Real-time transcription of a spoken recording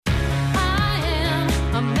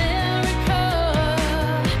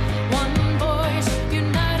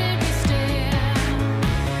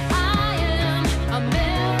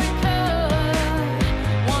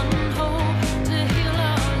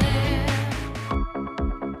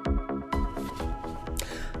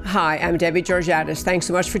Hi, I'm Debbie Georgiadis. Thanks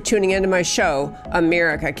so much for tuning into my show,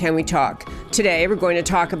 America, Can We Talk? Today, we're going to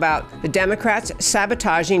talk about the Democrats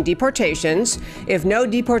sabotaging deportations. If no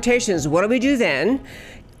deportations, what do we do then?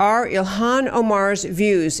 Are Ilhan Omar's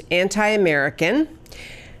views anti-American?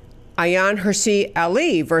 Ayaan Hirsi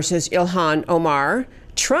Ali versus Ilhan Omar.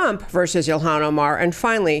 Trump versus Ilhan Omar. And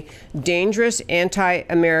finally, dangerous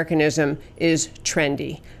anti-Americanism is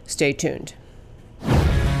trendy. Stay tuned.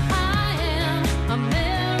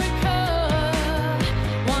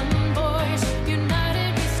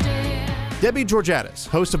 Debbie Georgiadis,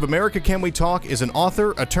 host of America Can We Talk, is an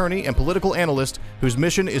author, attorney, and political analyst whose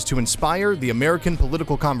mission is to inspire the American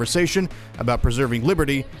political conversation about preserving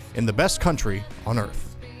liberty in the best country on earth.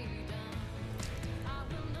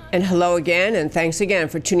 And hello again, and thanks again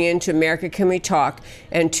for tuning in to America Can We Talk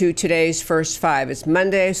and to today's First Five. It's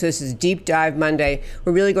Monday, so this is Deep Dive Monday.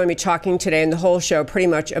 We're really going to be talking today in the whole show pretty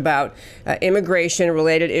much about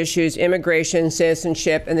immigration-related issues, immigration,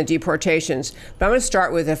 citizenship, and the deportations. But I'm going to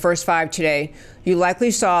start with the First Five today. You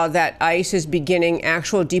likely saw that ICE is beginning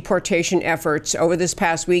actual deportation efforts over this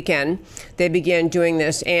past weekend. They began doing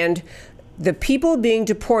this, and the people being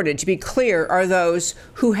deported, to be clear, are those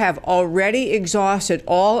who have already exhausted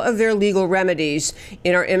all of their legal remedies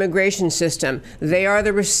in our immigration system. They are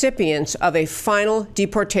the recipients of a final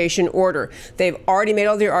deportation order. They've already made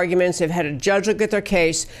all their arguments. They've had a judge look at their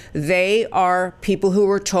case. They are people who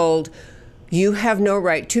were told, you have no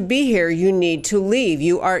right to be here. You need to leave.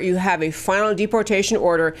 You have a final deportation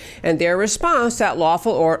order, and their response, that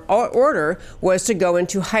lawful order, was to go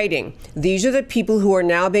into hiding. These are the people who are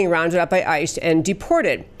now being rounded up by ICE and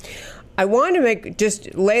deported. I want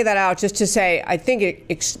to lay that out just to say I think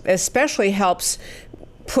it especially helps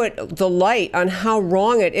put the light on how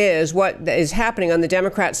wrong it is what is happening on the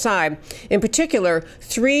Democrat side. In particular,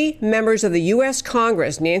 3 members of the U.S.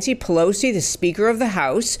 Congress, Nancy Pelosi, the Speaker of the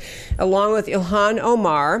House, along with Ilhan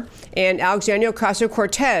Omar and Alexandria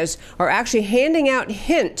Ocasio-Cortez, are actually handing out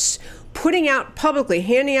hints, handing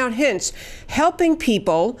out hints, helping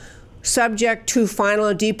people subject to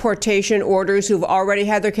final deportation orders who've already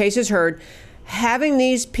had their cases heard, having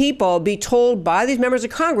these people be told by these members of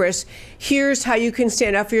Congress, here's how you can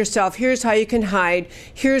stand up for yourself, here's how you can hide,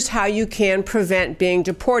 here's how you can prevent being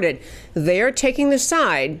deported. They are taking the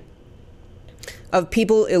side of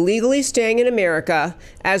people illegally staying in America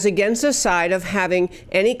as against the side of having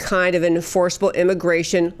any kind of an enforceable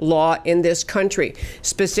immigration law in this country.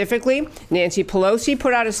 Specifically, Nancy Pelosi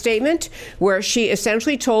put out a statement where she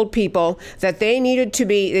essentially told people that they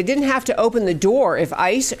didn't have to open the door. If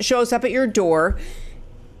ICE shows up at your door,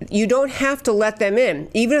 you don't have to let them in,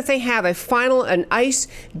 even if they have an ICE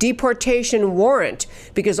deportation warrant,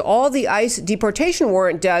 because all the ICE deportation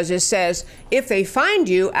warrant does is says, if they find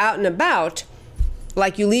you out and about,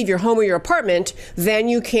 like you leave your home or your apartment, then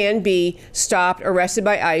you can be stopped, arrested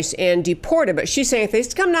by ICE, and deported. But she's saying if they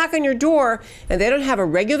come knock on your door and they don't have a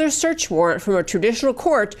regular search warrant from a traditional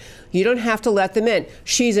court, you don't have to let them in.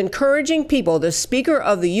 She's encouraging people, the Speaker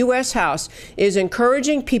of the U.S. House is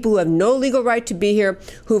encouraging people who have no legal right to be here,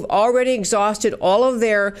 who've already exhausted all of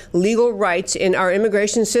their legal rights in our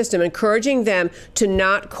immigration system, encouraging them to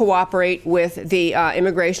not cooperate with the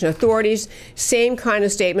immigration authorities. Same kind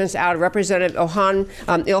of statements out of Representative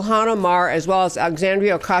Ilhan Omar, as well as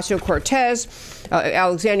Alexandria Ocasio-Cortez.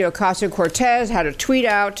 Alexandria Ocasio-Cortez had a tweet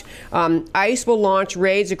out. ICE will launch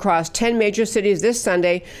raids across 10 major cities this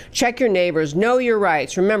Sunday. Check your neighbors. Know your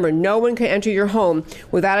rights. Remember, no one can enter your home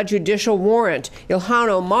without a judicial warrant. Ilhan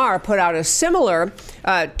Omar put out a similar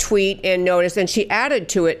tweet and notice, and she added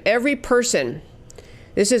to it, every person.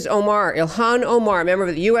 This is Ilhan Omar, member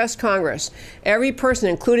of the U.S. Congress. Every person,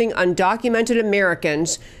 including undocumented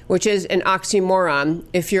Americans, which is an oxymoron.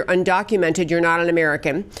 If you're undocumented, you're not an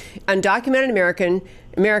American. Undocumented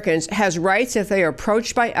Americans has rights if they are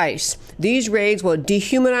approached by ICE. These raids will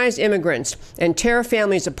dehumanize immigrants and tear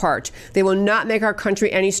families apart. They will not make our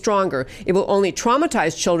country any stronger. It will only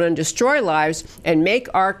traumatize children, destroy lives, and make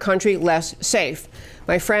our country less safe.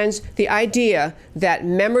 My friends, the idea that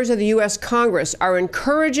members of the U.S. Congress are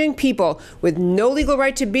encouraging people with no legal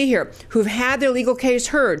right to be here, who've had their legal case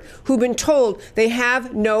heard, who've been told they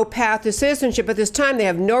have no path to citizenship at this time, they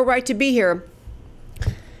have no right to be here,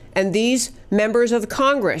 and these members of the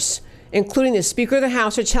Congress, including the Speaker of the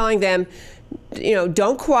House, are telling them,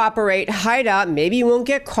 don't cooperate, hide out, maybe you won't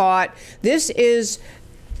get caught. This is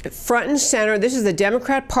front and center. This is the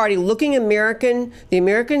Democrat Party looking the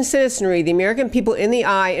American citizenry, the American people in the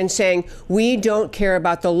eye and saying, we don't care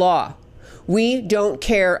about the law. We don't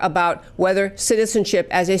care about whether citizenship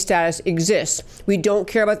as a status exists. We don't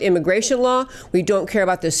care about the immigration law. We don't care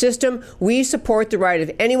about the system. We support the right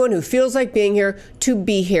of anyone who feels like being here to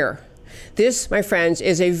be here. This, my friends,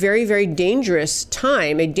 is a very, very dangerous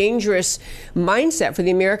time, a dangerous mindset for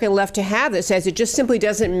the American left to have that says it just simply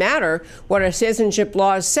doesn't matter what our citizenship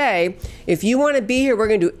laws say. If you want to be here, we're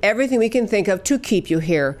going to do everything we can think of to keep you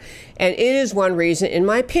here. And it is one reason, in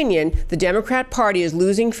my opinion, the Democrat Party is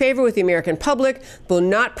losing favor with the American public, will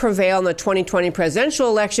not prevail in the 2020 presidential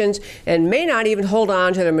elections, and may not even hold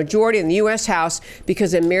on to the majority in the U.S. House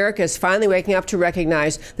because America is finally waking up to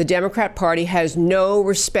recognize the Democrat Party has no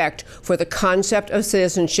respect for the concept of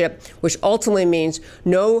citizenship, which ultimately means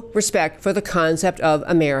no respect for the concept of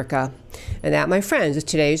America. And that, my friends, is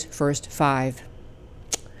today's First Five.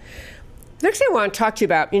 Next thing I want to talk to you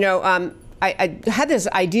about, I had this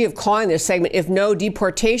idea of calling this segment, If No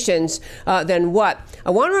Deportations, Then What? I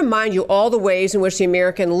want to remind you all the ways in which the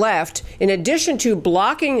American left, in addition to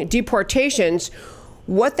blocking deportations,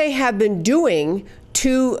 what they have been doing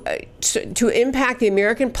to impact the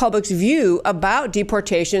American public's view about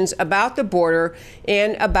deportations, about the border,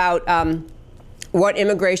 and about what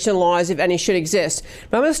immigration laws, if any, should exist.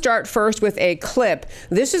 But I'm going to start first with a clip.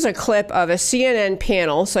 This is a clip of a CNN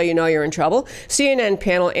panel, so you know you're in trouble. CNN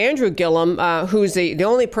panel, Andrew Gillum, who's the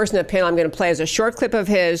only person in the panel I'm going to play, is a short clip of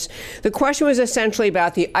his. The question was essentially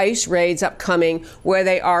about the ICE raids upcoming, where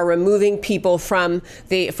they are removing people from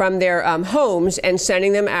their homes and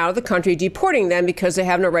sending them out of the country, deporting them because they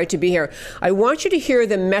have no right to be here. I want you to hear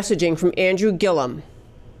the messaging from Andrew Gillum.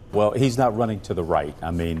 Well, he's not running to the right.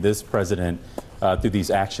 I mean, this president, through these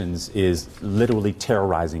actions, is literally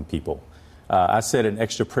terrorizing people. I said an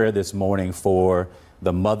extra prayer this morning for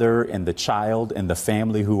the mother and the child and the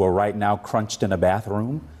family who are right now crunched in a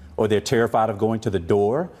bathroom, or they're terrified of going to the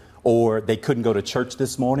door, or they couldn't go to church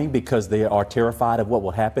this morning because they are terrified of what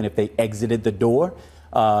will happen if they exited the door.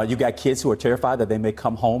 You got kids who are terrified that they may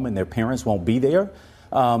come home and their parents won't be there.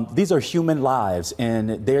 These are human lives,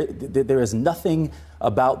 and there is nothing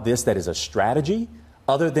about this that is a strategy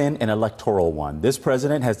other than an electoral one. This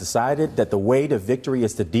president has decided that the way to victory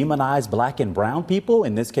is to demonize black and brown people,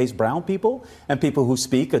 in this case brown people, and people who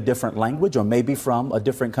speak a different language or maybe from a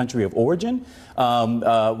different country of origin.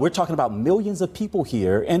 We're talking about millions of people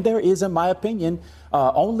here, and there is, in my opinion,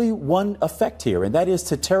 only one effect here, and that is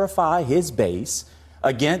to terrify his base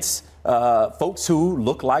against folks who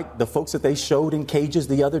look like the folks that they showed in cages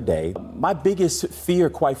the other day. My biggest fear,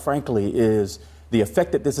 quite frankly, is the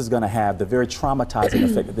effect that this is going to have, the very traumatizing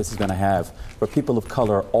effect that this is going to have for people of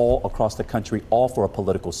color all across the country, all for a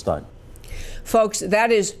political stunt. Folks,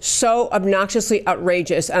 that is so obnoxiously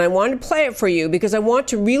outrageous, and I wanted to play it for you because I want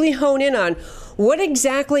to really hone in on what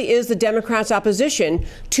exactly is the Democrats' opposition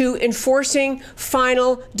to enforcing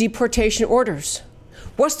final deportation orders.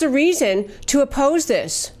 What's the reason to oppose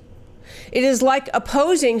this? It is like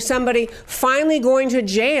opposing somebody finally going to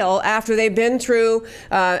jail after they've been through,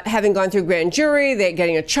 having gone through grand jury, they're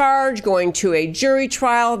getting a charge, going to a jury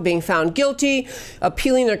trial, being found guilty,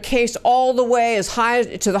 appealing their case all the way as high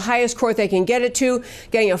to the highest court they can get it to,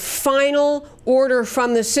 getting a final order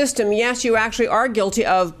from the system. Yes, you actually are guilty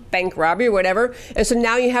of bank robbery or whatever, and so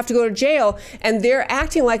now you have to go to jail, and they're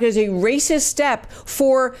acting like it is a racist step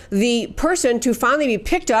for the person to finally be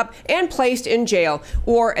picked up and placed in jail,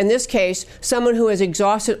 or in this case, someone who has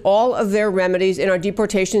exhausted all of their remedies in our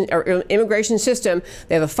deportation or immigration system.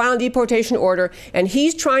 They have a final deportation order, and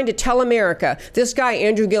he's trying to tell America, this guy,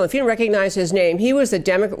 Andrew Gillum, if you didn't recognize his name, he was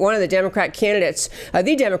one of the Democrat candidates,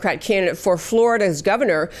 the Democrat candidate for Florida's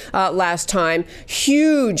governor last time.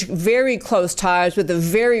 Huge, very close ties with the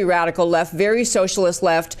very radical left, very socialist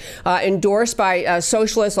left, endorsed by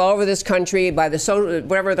socialists all over this country, by the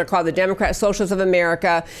whatever they're called, the Democrat Socialists of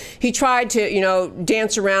America. He tried to,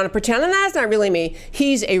 dance around and pretend, and that's not really me.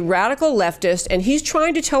 He's a radical leftist, and he's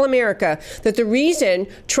trying to tell America that the reason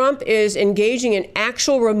Trump is engaging in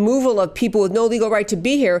actual removal of people with no legal right to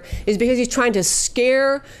be here is because he's trying to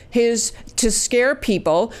scare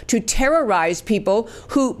people, to terrorize people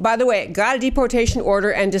who, by the way, got a deportation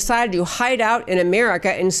order and decided to hide out in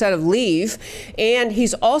America instead of leave. And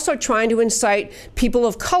he's also trying to incite people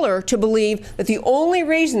of color to believe that the only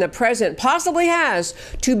reason the president possibly has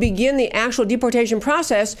to begin the actual deportation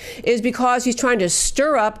process is because he's trying to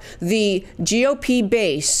stir up the GOP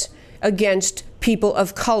base against people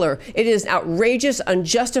of color. It is an outrageous,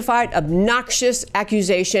 unjustified, obnoxious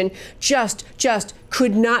accusation. Just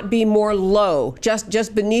could not be more low,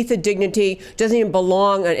 just beneath the dignity, doesn't even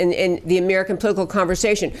belong in the American political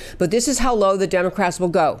conversation. But this is how low the Democrats will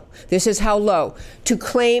go. This is how low. To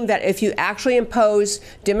claim that if you actually impose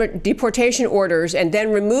deportation orders and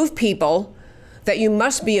then remove people that you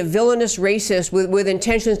must be a villainous racist with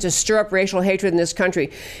intentions to stir up racial hatred in this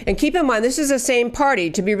country. And keep in mind, this is the same party,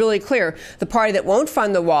 to be really clear, the party that won't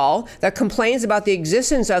fund the wall, that complains about the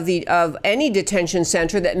existence of any detention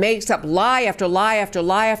center, that makes up lie after lie after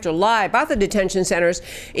lie after lie about the detention centers,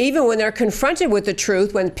 even when they're confronted with the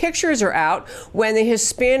truth, when pictures are out, when the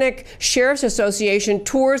Hispanic Sheriff's Association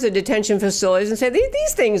tours the detention facilities and say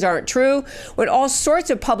these things aren't true, when all sorts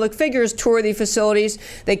of public figures tour the facilities.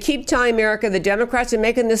 They keep telling America the Democrats are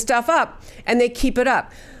making this stuff up, and they keep it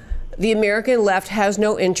up. The American left has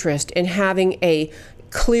no interest in having a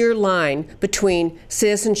clear line between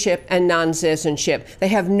citizenship and non-citizenship. They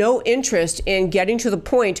have no interest in getting to the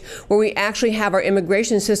point where we actually have our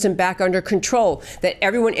immigration system back under control, that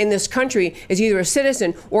everyone in this country is either a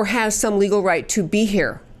citizen or has some legal right to be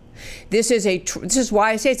here. This is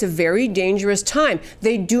why I say it's a very dangerous time.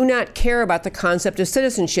 They do not care about the concept of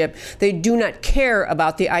citizenship. They do not care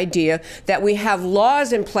about the idea that we have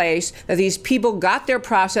laws in place, that these people got their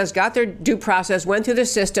process, got their due process, went through the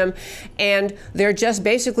system, and they're just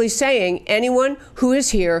basically saying anyone who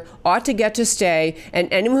is here ought to get to stay, and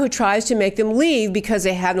anyone who tries to make them leave because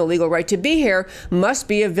they have no legal right to be here must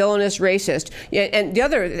be a villainous racist. And the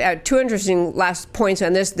other two interesting last points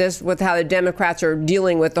on this with how the Democrats are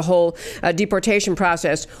dealing with the whole deportation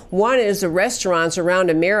process. One is the restaurants around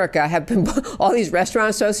America have been, all these restaurant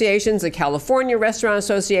associations, the California Restaurant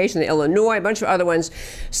Association, the Illinois, a bunch of other ones,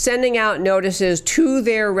 sending out notices to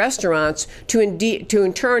their restaurants to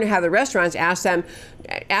in turn have the restaurants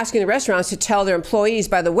asking the restaurants to tell their employees,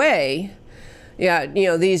 by the way,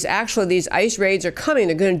 these ICE raids are coming.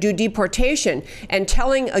 They're going to do deportation, and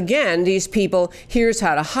telling again these people, here's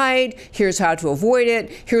how to hide, here's how to avoid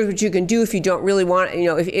it, here's what you can do if you don't really want,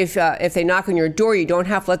 if they knock on your door, you don't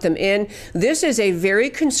have to let them in. This is a very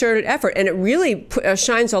concerted effort, and it really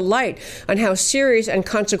shines a light on how serious and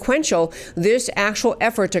consequential this actual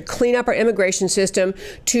effort to clean up our immigration system,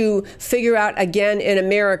 to figure out again in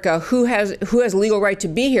America who has legal right to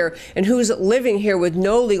be here and who's living here with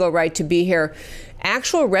no legal right to be here.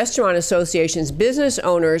 Actual restaurant associations, business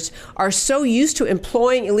owners are so used to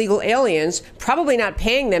employing illegal aliens, probably not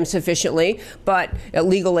paying them sufficiently, but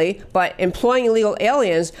legally, but employing illegal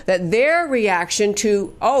aliens, that their reaction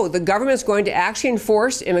to, the government's going to actually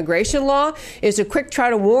enforce immigration law is to quick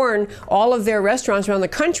try to warn all of their restaurants around the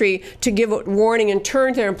country to give a warning in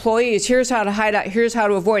turn to their employees. Here's how to hide out. Here's how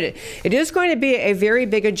to avoid it. It is going to be a very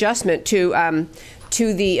big adjustment to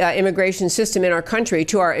the immigration system in our country,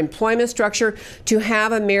 to our employment structure, to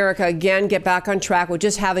have America again get back on track with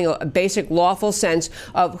just having a basic lawful sense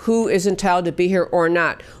of who is entitled to be here or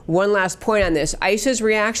not. One last point on this. ICE's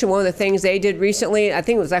reaction, one of the things they did recently, I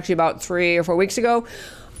think it was actually about 3 or 4 weeks ago,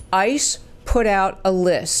 ICE put out a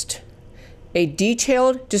list, a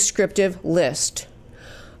detailed, descriptive list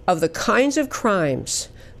of the kinds of crimes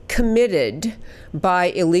committed by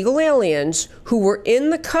illegal aliens who were in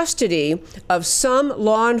the custody of some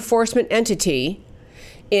law enforcement entity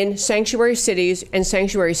in sanctuary cities and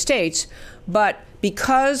sanctuary states, but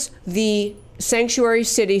because the sanctuary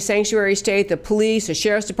city, sanctuary state, the police, the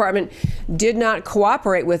sheriff's department did not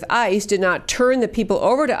cooperate with ICE, did not turn the people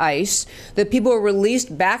over to ICE, the people were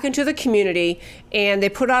released back into the community, and they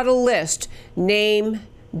put out a list, name,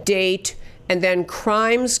 date, and then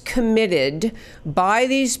crimes committed by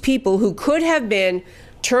these people who could have been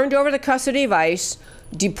turned over to the custody of ICE,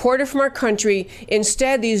 deported from our country.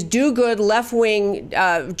 Instead, these do-good left-wing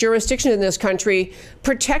jurisdictions in this country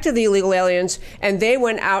protected the illegal aliens, and they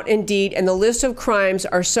went out indeed, and the list of crimes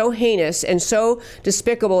are so heinous and so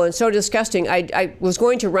despicable and so disgusting. I was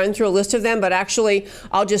going to run through a list of them, but actually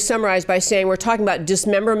I'll just summarize by saying we're talking about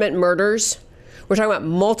dismemberment murders. We're talking about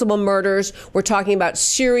multiple murders. We're talking about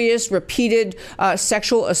serious, repeated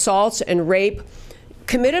sexual assaults and rape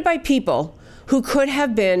committed by people who could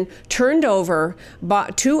have been turned over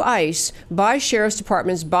to ICE by sheriff's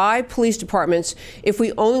departments, by police departments, if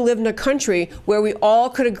we only lived in a country where we all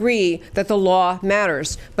could agree that the law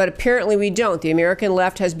matters. But apparently we don't. The American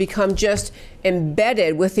left has become just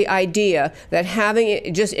embedded with the idea that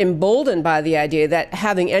just emboldened by the idea that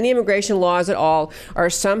having any immigration laws at all are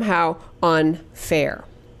somehow unfair.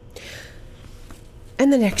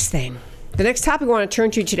 And the next topic I want to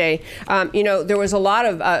turn to today, there was a lot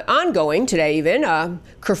of ongoing today even,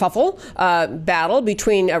 kerfuffle, battle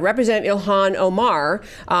between Representative Ilhan Omar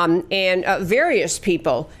and various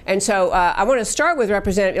people. And so I want to start with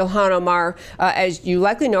Representative Ilhan Omar. As you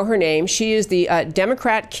likely know her name, she is the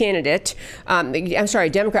Democrat Democrat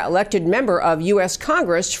elected member of U.S.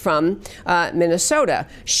 Congress from Minnesota.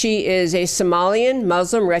 She is a Somalian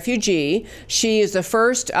Muslim refugee. She is the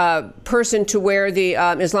first person to wear the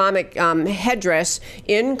Islamic headdress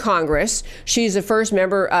in Congress. She's the first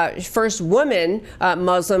woman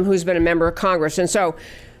Muslim who's been a member of Congress. And so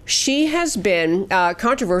she has been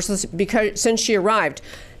controversial since she arrived,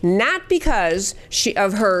 not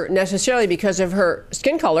necessarily because of her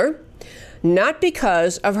skin color, not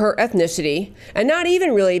because of her ethnicity, and not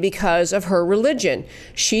even really because of her religion.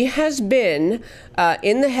 She has been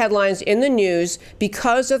in the headlines, in the news,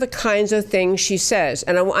 because of the kinds of things she says.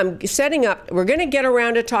 And I'm setting up, we're going to get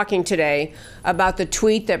around to talking today about the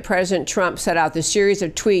tweet that President Trump set out, the series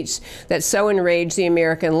of tweets that so enraged the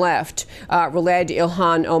American left, related to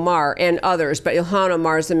Ilhan Omar and others, but Ilhan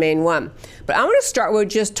Omar is the main one. But I want to start with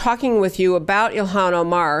just talking with you about Ilhan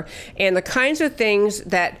Omar and the kinds of things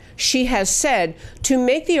that she has said to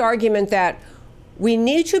make the argument that we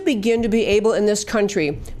need to begin to be able in this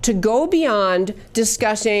country to go beyond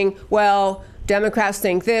discussing, well, Democrats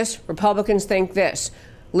think this, Republicans think this,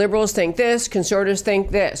 liberals think this, conservatives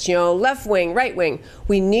think this, left wing, right wing.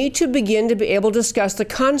 We need to begin to be able to discuss the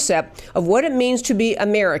concept of what it means to be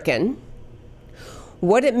American,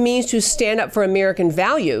 what it means to stand up for American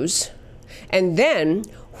values, and then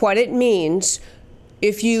what it means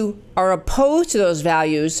if you are opposed to those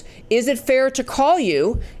values. Is it fair to call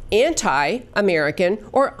you anti-American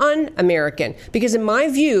or un-American? Because in my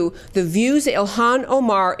view, the views that Ilhan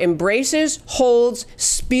Omar embraces, holds,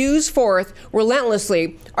 spews forth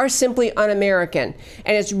relentlessly are simply un-American.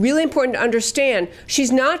 And it's really important to understand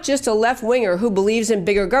she's not just a left-winger who believes in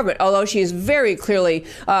bigger government, although she is very clearly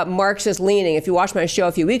Marxist-leaning. If you watched my show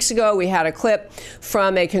a few weeks ago, we had a clip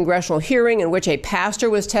from a congressional hearing in which a pastor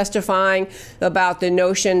was testifying about the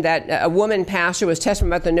notion that a woman pastor was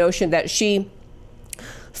testifying about the notion that she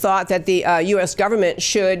thought that the U.S. government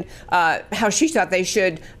should, how she thought they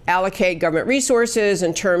should allocate government resources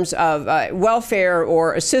in terms of welfare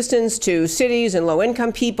or assistance to cities and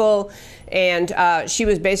low-income people. And she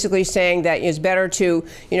was basically saying that it's better to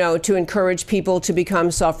encourage people to become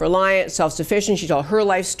self-reliant, self-sufficient. She told her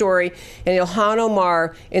life story. And Ilhan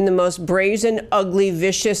Omar, in the most brazen, ugly,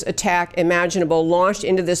 vicious attack imaginable, launched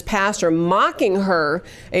into this pastor, mocking her,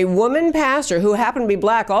 a woman pastor who happened to be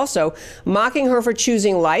black also, mocking her for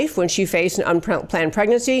choosing life when she faced an unplanned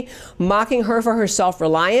pregnancy, mocking her for her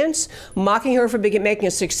self-reliance, mocking her for making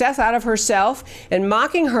a success out of herself, and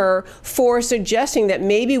mocking her for suggesting that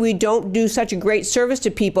maybe we don't do such a great service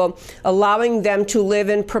to people, allowing them to live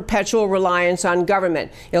in perpetual reliance on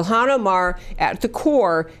government. Ilhan Omar, at the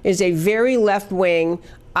core, is a very left-wing,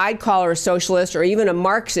 I'd call her a socialist or even a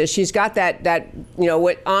Marxist. She's got that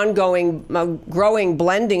what ongoing, growing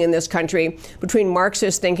blending in this country between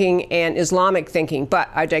Marxist thinking and Islamic thinking. But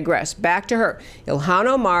I digress. Back to her. Ilhan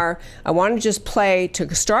Omar, I want to just play,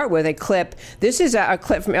 to start with, a clip. This is a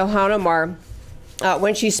clip from Ilhan Omar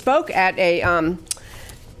when she spoke at a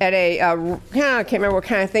I can't remember what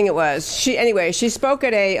kind of thing it was. She spoke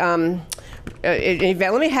at a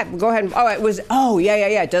event. Let me go ahead.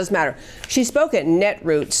 It does matter. She spoke at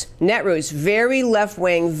Netroots, very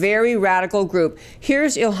left-wing, very radical group.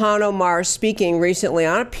 Here's Ilhan Omar speaking recently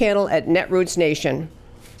on a panel at Netroots Nation.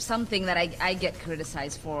 Something that I get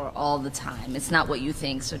criticized for all the time. It's not what you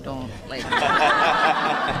think, so don't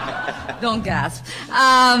don't gasp.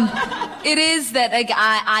 It is that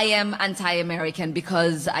I am anti-American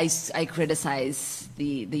because I criticize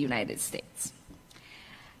the United States,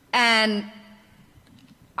 and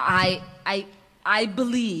I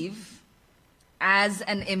believe, as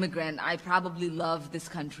an immigrant, I probably love this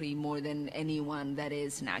country more than anyone that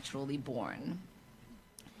is naturally born.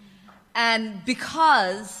 And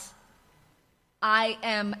because I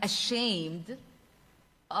am ashamed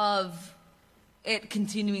of it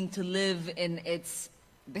continuing to live in its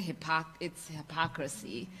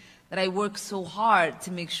hypocrisy, that I work so hard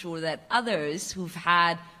to make sure that others who've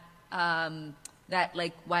had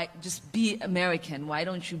why just be American, why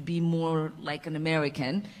don't you be more like an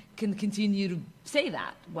American, can continue to say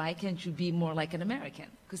that. Why can't you be more like an American?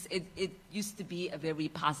 Because it used to be a very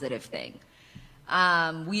positive thing.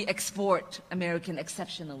 We export American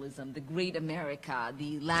exceptionalism, the great America,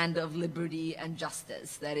 the land of liberty and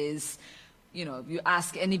justice. That is, if you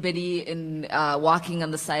ask anybody in walking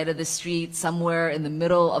on the side of the street somewhere in the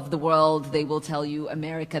middle of the world, they will tell you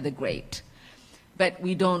America the Great. But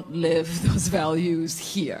we don't live those values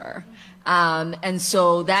here. And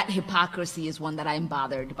so that hypocrisy is one that I'm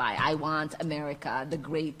bothered by. I want America the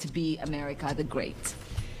Great to be America the Great.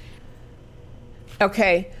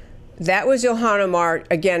 Okay. That was Ilhan Omar,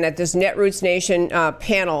 again, at this Netroots Nation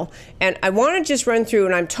panel. And I want to just run through,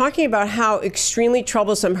 and I'm talking about how extremely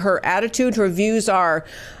troublesome her attitude, her views are.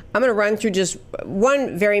 I'm going to run through just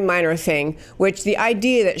one very minor thing, which the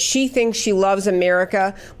idea that she thinks she loves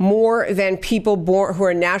America more than people who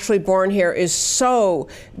are naturally born here is so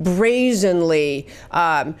brazenly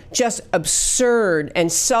just absurd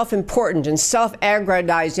and self-important and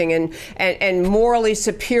self-aggrandizing and morally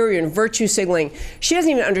superior and virtue signaling. She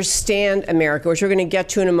doesn't even understand America, which we're going to get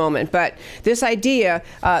to in a moment. But this idea,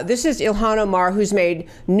 this is Ilhan Omar, who's made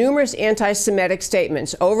numerous anti-Semitic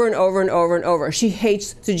statements over and over and over and over. She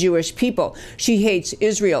hates the Jewish people. She hates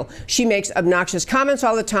Israel. She makes obnoxious comments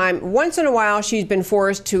all the time. Once in a while, she's been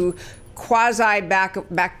forced to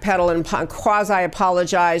backpedal and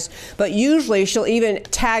quasi-apologize, but usually she'll even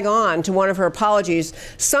tag on to one of her apologies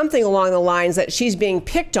something along the lines that she's being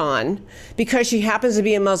picked on because she happens to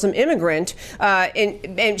be a Muslim immigrant,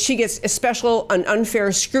 and she gets a special and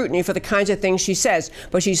unfair scrutiny for the kinds of things she says.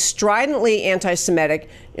 But she's stridently anti-Semitic,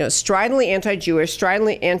 stridently anti-Jewish,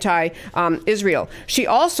 stridently anti-Israel. She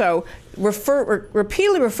also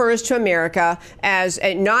repeatedly refers to America as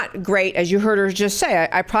not great, as you heard her just say.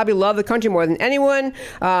 I probably love the country more than anyone,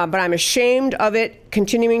 but I'm ashamed of it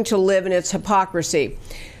continuing to live in its hypocrisy.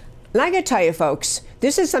 And I got to tell you, folks,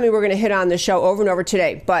 this is something we're going to hit on the show over and over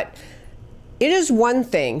today, but it is one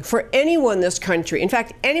thing for anyone in this country, in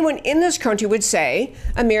fact, anyone in this country would say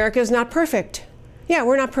America is not perfect. Yeah,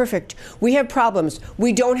 we're not perfect. We have problems.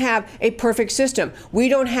 We don't have a perfect system. We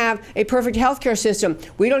don't have a perfect healthcare system.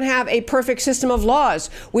 We don't have a perfect system of laws.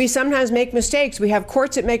 We sometimes make mistakes. We have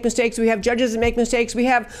courts that make mistakes. We have judges that make mistakes. We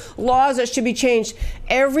have laws that should be changed.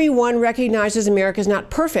 Everyone recognizes America is not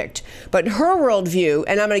perfect. But her worldview,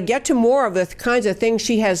 and I'm going to get to more of the kinds of things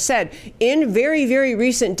she has said in very, very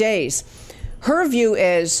recent days, her view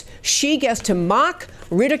is she gets to mock,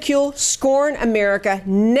 ridicule, scorn America,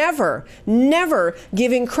 never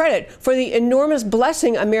giving credit for the enormous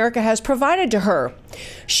blessing America has provided to her.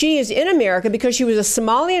 She is in America because she was a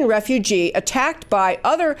Somalian refugee attacked by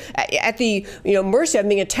at the mercy of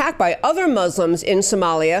being attacked by other Muslims in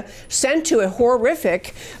Somalia, sent to a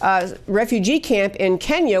horrific refugee camp in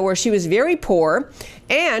Kenya where she was very poor.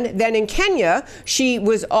 And then in Kenya, she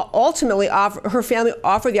was ultimately her family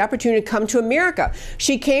offered the opportunity to come to America.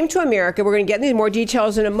 She came to America. We're going to get into more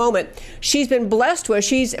details in a moment. She's been blessed with.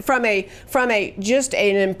 She's from just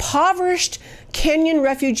an impoverished Kenyan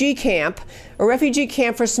refugee camp, a refugee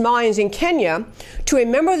camp for Somalians in Kenya, to a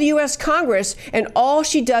member of the U.S. Congress, and all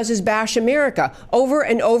she does is bash America over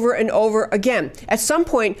and over and over again. At some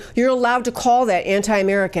point, you're allowed to call that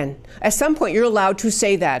anti-American. At some point, you're allowed to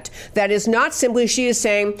say that. That is not simply she is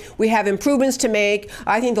saying, we have improvements to make,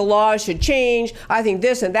 I think the laws should change, I think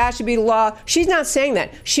this and that should be the law. She's not saying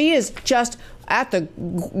that. She is just at the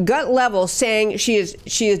gut level saying she is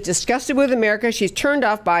disgusted with America. She's turned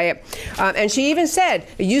off by it. And she even said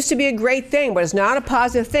it used to be a great thing, but it's not a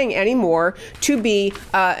positive thing anymore to be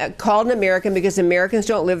called an American because Americans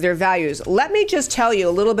don't live their values. Let me just tell you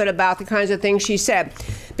a little bit about the kinds of things she said,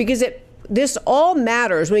 because this all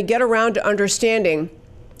matters when we get around to understanding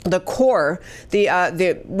the core,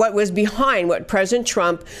 what was behind what President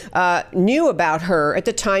Trump knew about her at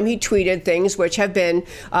the time he tweeted things which have been,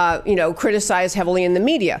 criticized heavily in the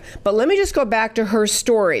media. But let me just go back to her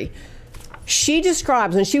story. She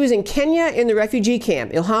describes when she was in Kenya in the refugee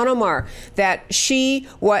camp, Ilhan Omar, that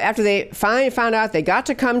after they finally found out they got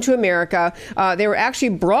to come to America, they were actually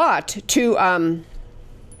brought to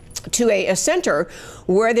a center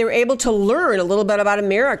where they were able to learn a little bit about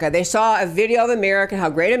America. They saw a video of America, how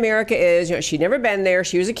great America is. She'd never been there.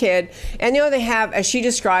 She was a kid. And, they have, as she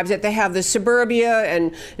describes it, they have the suburbia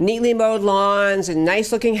and neatly mowed lawns and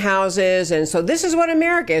nice looking houses. And so this is what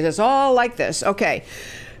America is. It's all like this. Okay.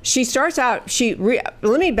 She starts out,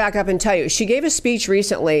 let me back up and tell you, she gave a speech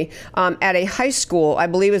recently at a high school, I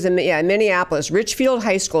believe it was in Minneapolis, Richfield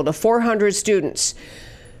High School, to 400 students.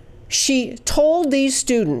 She told these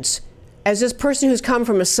students, as this person who's come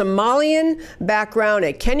from a Somalian background,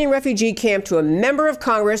 a Kenyan refugee camp, to a member of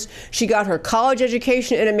Congress, she got her college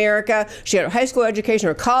education in America, she had her high school education,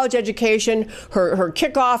 her college education, her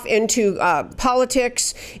kickoff into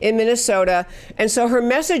politics in Minnesota. And so her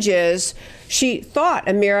message is, she thought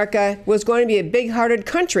America was going to be a big-hearted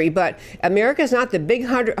country, but America is not the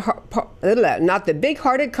big-hearted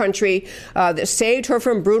country that saved her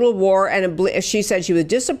from brutal war. And she said she was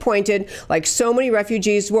disappointed, like so many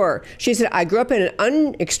refugees were. She She said, I grew up in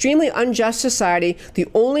an extremely unjust society. The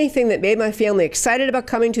only thing that made my family excited about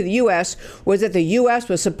coming to the U.S. was that the U.S.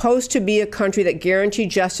 was supposed to be a country that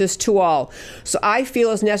guaranteed justice to all. So I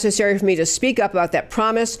feel it's necessary for me to speak up about that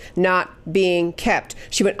promise not being kept.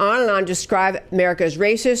 She went on and on to describe America as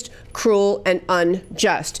racist, cruel, and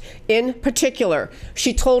unjust. In particular,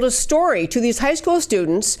 she told a story to these high school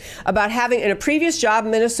students about having, in a previous job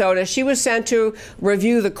in Minnesota, she was sent to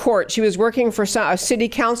review the court. She was working for a city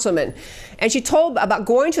councilman. And she told about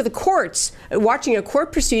going to the courts, watching a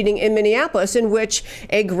court proceeding in Minneapolis in which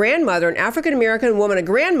a grandmother, an African-American woman, a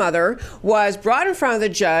grandmother, was brought in front of the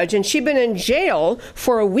judge, and she'd been in jail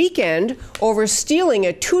for a weekend over stealing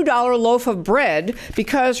a $2 loaf of bread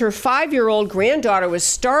because her 5-year-old granddaughter was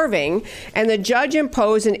starving, and the judge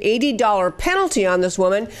imposed an $80 penalty on this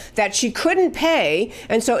woman that she couldn't pay.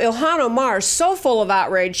 And so Ilhan Omar, so full of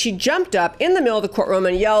outrage, she jumped up in the middle of the courtroom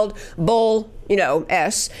and yelled, "Bull,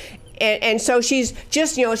 S." And so she's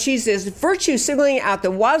just, she's this virtue signaling out the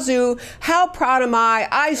wazoo. How proud am I?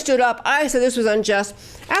 I stood up. I said this was unjust.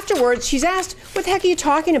 Afterwards, she's asked, what the heck are you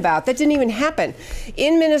talking about? That didn't even happen.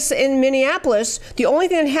 In Minneapolis, the only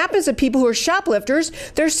thing that happens to people who are shoplifters,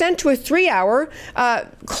 they're sent to a 3-hour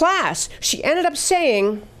class. She ended up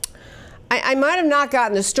saying, I might have not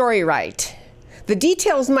gotten the story right. The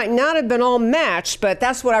details might not have been all matched, but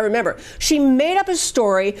that's what I remember. She made up a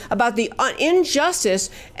story about the injustice,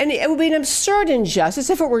 and it would be an absurd injustice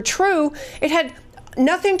if it were true. It had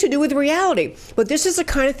nothing to do with reality. But this is the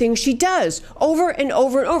kind of thing she does over and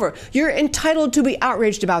over and over. You're entitled to be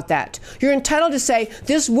outraged about that. You're entitled to say,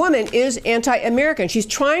 this woman is anti-American. She's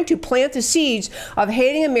trying to plant the seeds of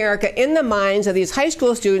hating America in the minds of these high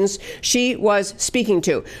school students she was speaking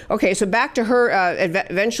to. Okay, so back to her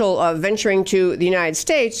eventual venturing to the United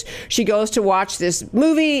States. She goes to watch this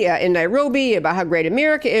movie in Nairobi about how great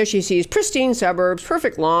America is. She sees pristine suburbs,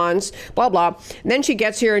 perfect lawns, blah, blah. And then she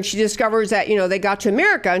gets here and she discovers that, they got to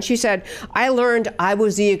America, and she said, I learned I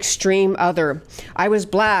was the extreme other. I was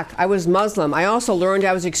black. I was Muslim. I also learned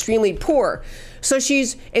I was extremely poor. So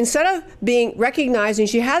she's, instead of recognizing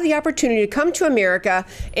she had the opportunity to come to America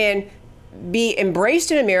and be embraced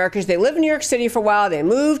in America. They live in New York City for a while. They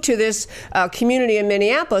moved to this community in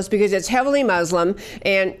Minneapolis because it's heavily Muslim,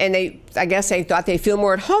 and I guess they thought they feel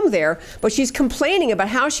more at home there. But she's complaining about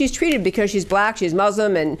how she's treated because she's black, she's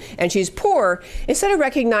Muslim, and she's poor. Instead of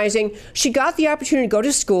recognizing she got the opportunity to go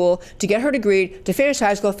to school, to get her degree, to finish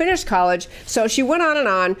high school, finish college. So she went on and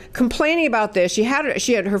on complaining about this. She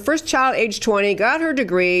had her first child at age 20, got her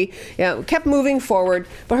degree, kept moving forward.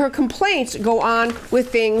 But her complaints go on with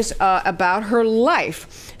things about her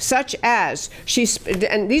life, such as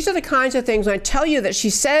and these are the kinds of things when I tell you that she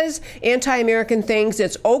says anti-American things,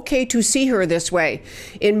 it's okay to see her this way.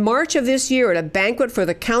 In March of this year, at a banquet for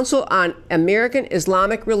the Council on American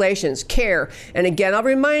Islamic Relations, CARE, and again, I'll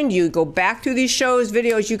remind you, go back through these shows,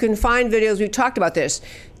 videos, you can find videos, we've talked about this.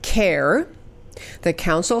 CARE, the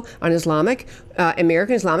Council on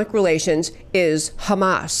American Islamic Relations, is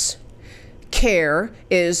Hamas. CARE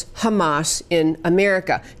is Hamas in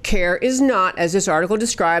America. CARE is not, as this article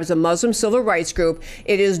describes, a Muslim civil rights group.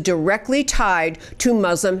 It is directly tied to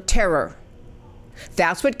Muslim terror.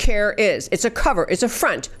 That's what CARE is. It's a cover. It's a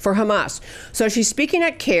front for Hamas. So she's speaking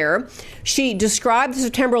at CARE. She described the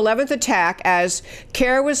September 11th attack as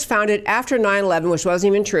CARE was founded after 9/11, which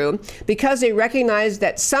wasn't even true, because they recognized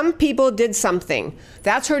that some people did something.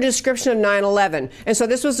 That's her description of 9/11. And so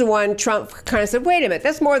this was the one Trump kind of said, wait a minute,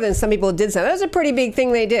 that's more than some people did something. That was a pretty big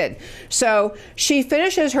thing they did. So she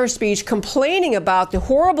finishes her speech complaining about the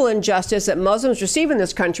horrible injustice that Muslims receive in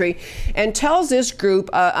this country and tells this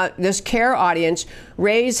group, this CARE audience,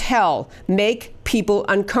 raise hell, make people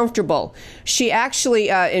uncomfortable. She actually,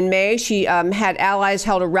 in May, she had allies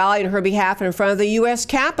held a rally on her behalf in front of the U.S.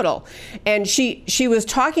 Capitol. And she was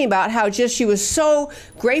talking about how she was so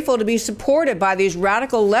grateful to be supported by these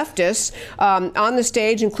radical leftists on the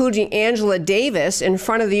stage, including Angela Davis in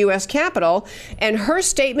front of the U.S. Capitol. And her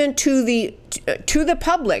statement to the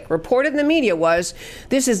public, reported in the media, was,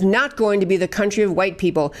 this is not going to be the country of white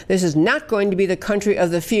people. This is not going to be the country of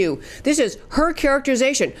the few. This is her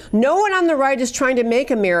characterization. No one on the right is trying to make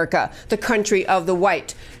America the country of the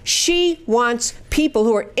white. She wants people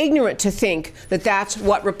who are ignorant to think that that's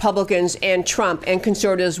what Republicans and Trump and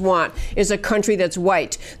conservatives want, is a country that's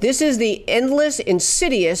white. This is the endless,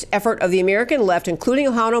 insidious effort of the American left, including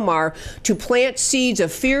Ilhan Omar, to plant seeds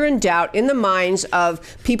of fear and doubt in the minds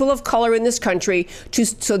of people of color in this country,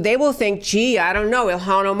 so they will think, gee, I don't know,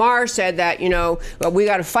 Ilhan Omar said that, we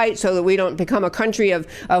got to fight so that we don't become a country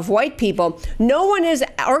of white people. No one is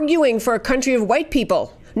arguing for a country of white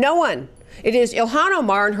people. No one. It is Ilhan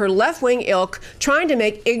Omar and her left-wing ilk trying to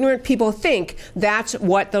make ignorant people think that's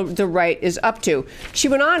what the right is up to. She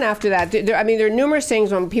went on after that. There are numerous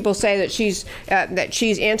things when people say that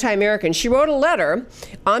she's anti-American. She wrote a letter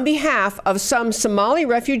on behalf of some Somali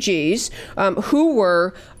refugees who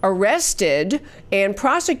were arrested and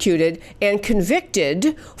prosecuted and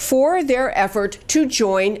convicted for their effort to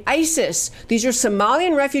join ISIS. These are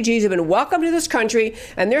Somalian refugees who have been welcomed to this country,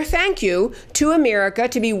 and their thank you to America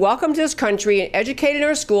to be welcomed to this country and educated in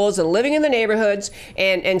our schools and living in the neighborhoods,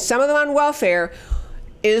 and some of them on welfare,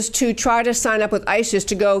 is to try to sign up with ISIS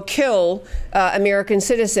to go kill American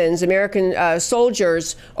citizens, American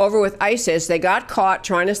soldiers over with ISIS. They got caught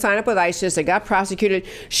trying to sign up with ISIS. They got prosecuted.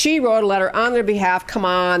 She wrote a letter on their behalf. Come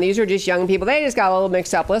on, these are just young people. They just got a little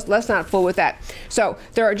mixed up. Let's not fool with that. So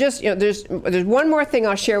there are just, there's one more thing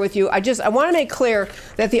I'll share with you. I want to make clear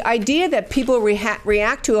that the idea that people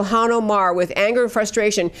react to Ilhan Omar with anger and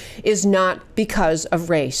frustration is not because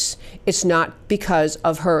of race. It's not because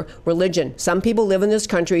of her religion. Some people live in this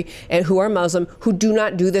country and who are Muslim, who do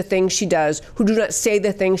not do the things she does, who do not say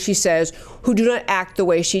the things she says, who do not act the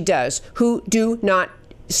way she does, who do not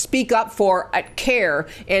speak up for, care,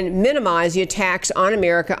 and minimize the attacks on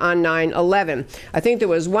America on 9/11. I think there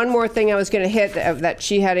was one more thing I was going to hit that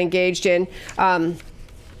she had engaged in.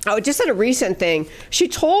 Just at a recent thing, she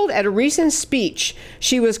told at a recent speech,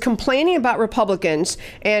 she was complaining about Republicans,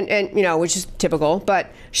 and which is typical,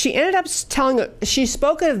 but she ended up she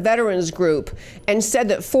spoke at a veterans group and said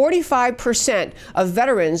that 45% of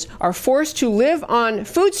veterans are forced to live on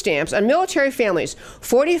food stamps, on military families.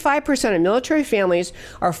 45% of military families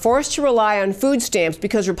are forced to rely on food stamps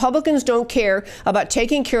because Republicans don't care about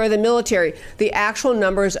taking care of the military. The actual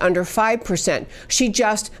number is under 5%. She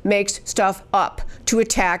just makes stuff up to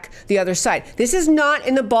attack the other side. This is not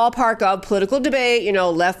in the ballpark of political debate,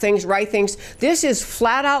 left things, right things. This is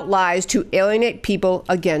flat out lies to alienate people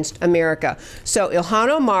against America. So Ilhan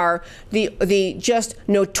Omar, the just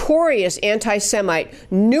notorious anti-Semite,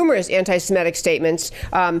 numerous anti-Semitic statements,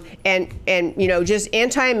 and just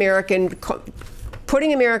anti-American,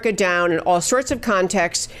 putting America down in all sorts of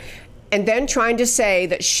contexts, and then trying to say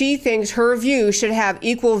that she thinks her view should have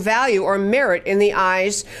equal value or merit in the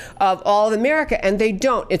eyes of all of America, and they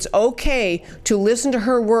don't. It's okay to listen to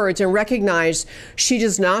her words and recognize she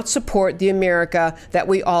does not support the America that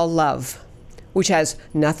we all love, which has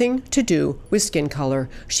nothing to do with skin color.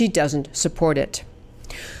 She doesn't support it.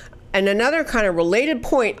 And another kind of related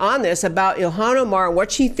point on this about Ilhan Omar and what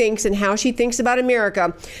she thinks and how she thinks about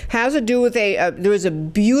America has to do with there was a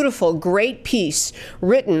beautiful, great piece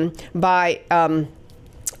written by Ayaan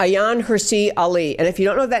Hirsi Ali. And if you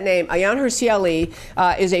don't know that name, Ayaan Hirsi Ali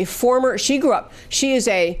is a former, she's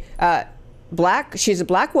a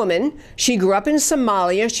black woman. She grew up in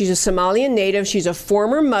Somalia. She's a Somalian native. She's a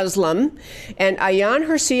former Muslim. And Ayaan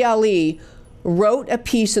Hirsi Ali wrote a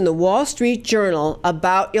piece in the Wall Street Journal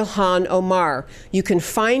about Ilhan Omar. You can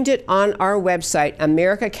find it on our website,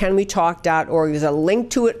 americacanwetalk.org. There's a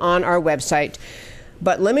link to it on our website.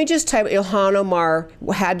 But let me just tell you what Ilhan Omar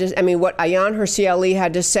what Ayaan Hirsi Ali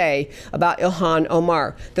had to say about Ilhan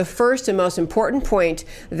Omar. The first and most important point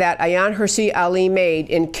that Ayaan Hirsi Ali made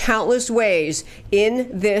in countless ways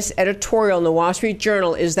in this editorial in the Wall Street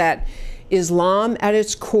Journal is that Islam at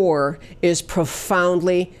its core is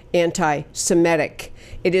profoundly anti-Semitic.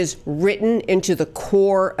 It is written into the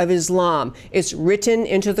core of Islam. It's written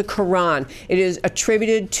into the Quran. It is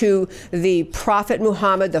attributed to the Prophet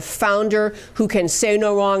Muhammad, the founder who can say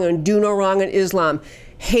no wrong and do no wrong in Islam.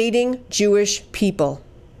 Hating Jewish people,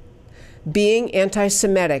 being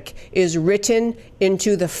anti-Semitic, is written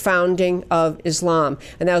into the founding of Islam.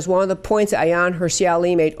 And that was one of the points that Ayaan Hirsi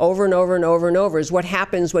Ali made over and over and over and over, is what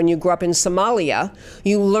happens when you grow up in Somalia.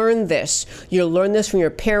 You learn this. You learn this from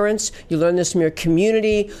your parents. You learn this from your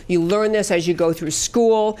community. You learn this as you go through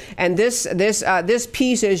school. And this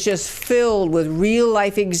piece is just filled with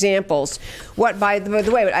real-life examples. By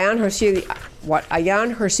the way, what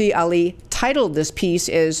Ayaan Hirsi Ali titled this piece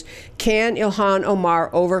is, "Can Ilhan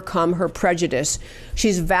Omar Overcome Her Prejudice?"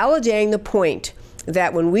 She's validating the point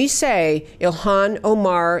that when we say Ilhan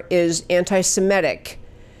Omar is anti-Semitic,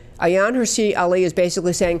 Ayaan Hirsi Ali is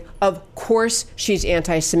basically saying, of course she's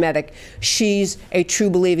anti-Semitic. She's a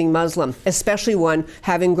true believing Muslim, especially one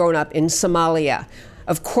having grown up in Somalia.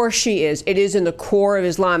 Of course she is. It is in the core of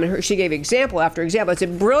Islam. And she gave example after example. It's a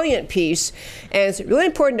brilliant piece. And it's really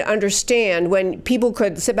important to understand when people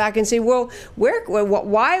could sit back and say, well,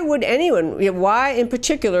 why would anyone, why in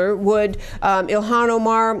particular would Ilhan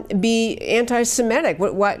Omar be anti-Semitic?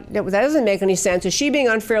 That doesn't make any sense. Is she being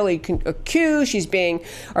unfairly accused?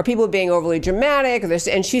 Are people being overly dramatic?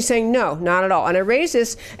 And she's saying, no, not at all. And I raise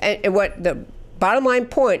this, and what the bottom line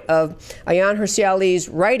point of Ayaan Hirsi Ali's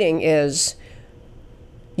writing is,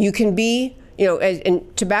 you can be,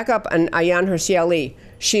 and to back up on Ayaan Hirsi Ali,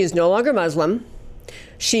 she is no longer Muslim.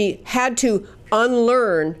 She had to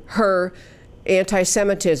unlearn her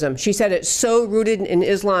anti-Semitism. She said it's so rooted in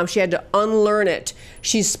Islam, she had to unlearn it.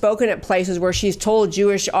 She's spoken at places where she's told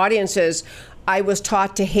Jewish audiences, I was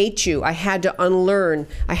taught to hate you. I had to unlearn.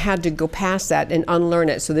 I had to go past that and unlearn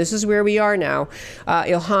it. So this is where we are now.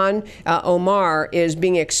 Ilhan Omar is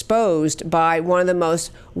being exposed by one of the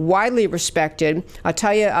most widely respected. I'll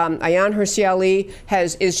tell you, Ayaan Hirsi Ali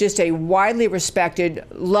is just a widely respected,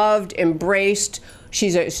 loved, embraced.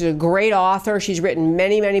 She's a great author. She's written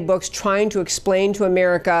many, many books trying to explain to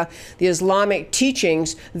America the Islamic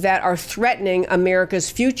teachings that are threatening America's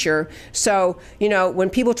future. So, when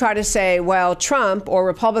people try to say, well, Trump or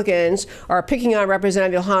Republicans are picking on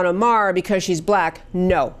Representative Ilhan Omar because she's black,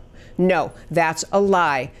 no, that's a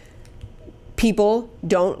lie. People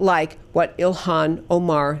don't like what Ilhan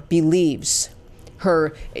Omar believes.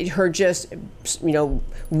 Her just,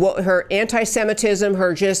 her anti-Semitism,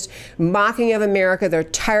 her just mocking of America, they're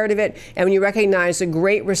tired of it. And when you recognize the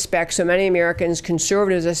great respect so many Americans,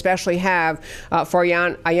 conservatives especially, have for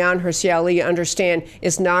Ayaan Hirsi Ali, you understand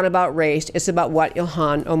it's not about race, it's about what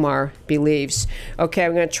Ilhan Omar believes. Okay,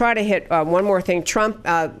 I'm going to try to hit one more thing. Trump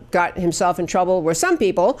got himself in trouble with some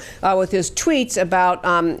people with his tweets about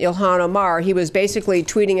Ilhan Omar. He was basically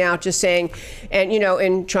tweeting out just saying, and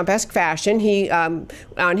in Trump-esque fashion, he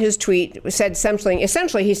on his tweet said something.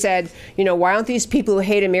 Essentially, he said, why aren't these people who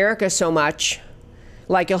hate America so much,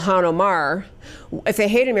 like Ilhan Omar, if they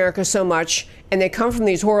hate America so much and they come from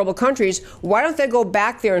these horrible countries, why don't they go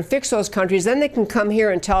back there and fix those countries? Then they can come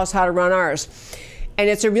here and tell us how to run ours. And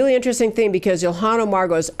it's a really interesting thing because Ilhan Omar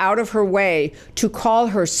goes out of her way to call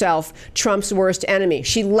herself Trump's worst enemy.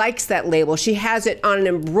 She likes that label. She has it on an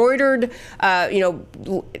embroidered,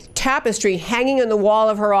 tapestry hanging on the wall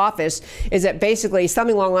of her office. Is that basically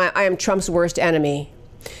something along the line, I am Trump's worst enemy.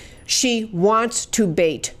 She wants to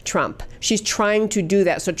bait Trump. She's trying to do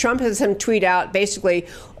that. So Trump has him tweet out basically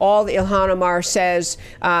all that Ilhan Omar says.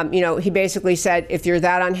 He basically said, if you're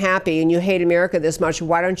that unhappy and you hate America this much,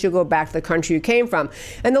 why don't you go back to the country you came from?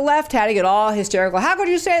 And the left had to get all hysterical. How could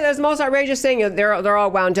you say that's the most outrageous thing? They're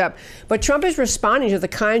all wound up. But Trump is responding to the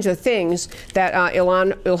kinds of things that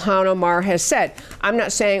Ilhan Omar has said. I'm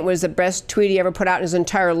not saying it was the best tweet he ever put out in his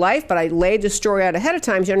entire life, but I laid the story out ahead of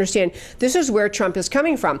time so you understand this is where Trump is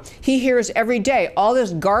coming from. He hears every day all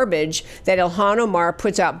this garbage that Ilhan Omar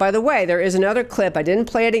puts out. By the way, there is another clip. I didn't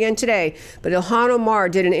play it again today, but Ilhan Omar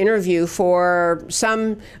did an interview for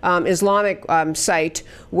some Islamic site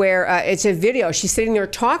where it's a video. She's sitting there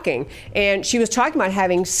talking, and she was talking about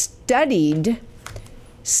having studied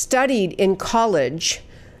in college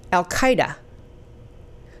Al-Qaeda,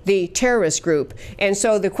 the terrorist group. And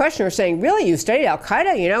so the questioner is saying, really, you studied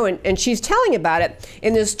Al-Qaeda, and she's telling about it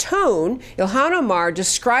in this tone, Ilhan Omar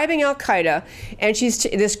describing Al-Qaeda, and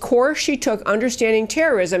this course she took, Understanding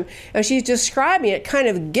Terrorism, and she's describing it kind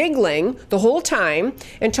of giggling the whole time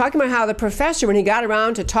and talking about how the professor, when he got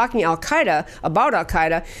around to talking about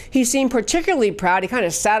Al-Qaeda, he seemed particularly proud. He kind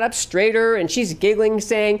of sat up straighter, and she's giggling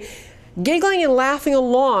and laughing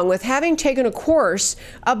along with having taken a course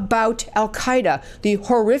about Al-Qaeda, the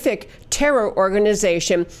horrific terror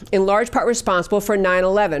organization in large part responsible for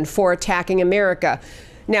 9/11, for attacking America.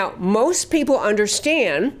 Now, most people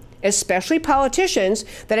understand, especially politicians,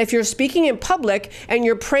 that if you're speaking in public and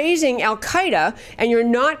you're praising Al-Qaeda and you're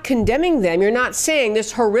not condemning them, you're not saying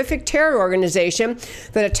this horrific terror organization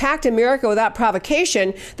that attacked America without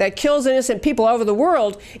provocation, that kills innocent people all over the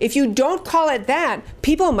world, if you don't call it that,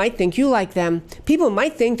 people might think you like them. People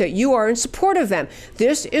might think that you are in support of them.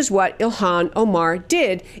 This is what Ilhan Omar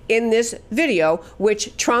did in this video,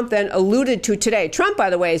 which Trump then alluded to today. Trump,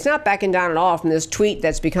 by the way, is not backing down at all from this tweet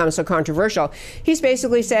that's become so controversial. He's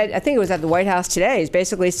basically said, I think it was at the White House today, he's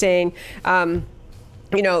basically saying,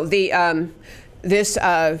 this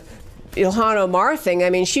Ilhan Omar thing, I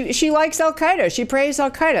mean, she likes Al-Qaeda. She praised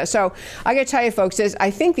Al-Qaeda. So I got to tell you, folks,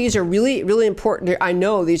 I think these are really, really important. I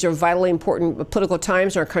know these are vitally important political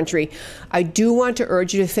times in our country. I do want to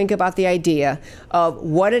urge you to think about the idea of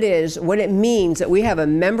what it is, what it means that we have a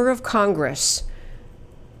member of Congress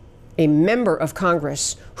a member of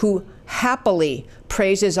Congress who happily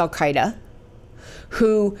praises Al-Qaeda,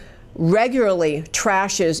 who regularly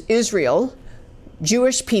trashes Israel,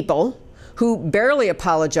 Jewish people, who barely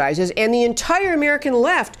apologizes, and the entire American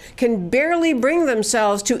left can barely bring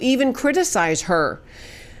themselves to even criticize her.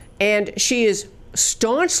 And she is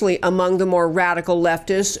staunchly among the more radical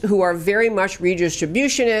leftists who are very much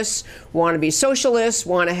redistributionists, want to be socialists,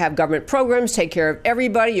 want to have government programs, take care of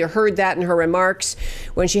everybody. You heard that in her remarks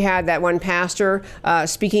when she had that one pastor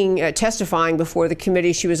testifying before the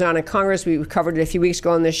committee she was on in Congress. We covered it a few weeks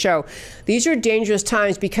ago on this show. These are dangerous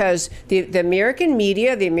times because the American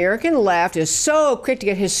media, the American left is so quick to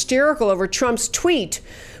get hysterical over Trump's tweet,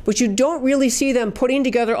 but you don't really see them putting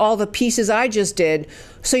together all the pieces I just did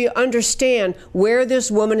so you understand where this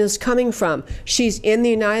woman is coming from. She's in the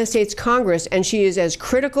United States Congress, and she is as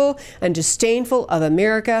critical and disdainful of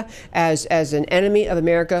America as an enemy of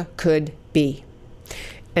America could be.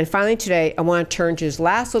 And finally today, I want to turn to this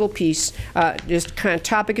last little piece, just kind of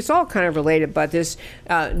topic. It's all kind of related, but this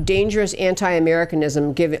dangerous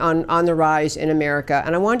anti-Americanism on the rise in America.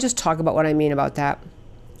 And I want to just talk about what I mean about that.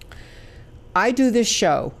 I do this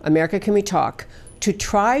show, America Can We Talk, to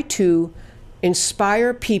try to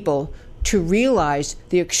inspire people to realize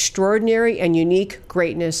the extraordinary and unique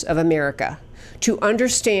greatness of America, to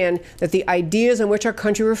understand that the ideas on which our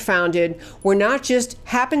country were founded were not just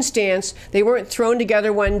happenstance. They weren't thrown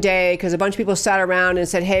together one day because a bunch of people sat around and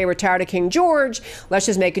said, hey, we're tired of King George. Let's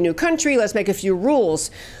just make a new country. Let's make a few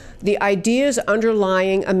rules. The ideas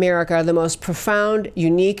underlying America are the most profound,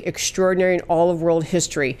 unique, extraordinary in all of world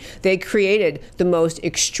history. They created the most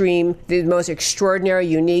extreme, the most extraordinary,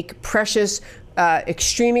 unique, precious,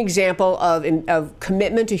 extreme example of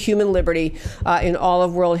commitment to human liberty in all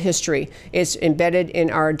of world history. It's embedded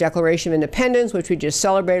in our Declaration of Independence, which we just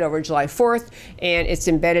celebrated over July 4th, and it's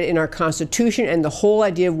embedded in our Constitution and the whole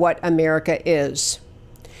idea of what America is.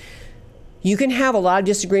 You can have a lot of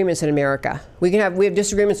disagreements in America. We have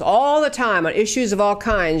disagreements all the time on issues of all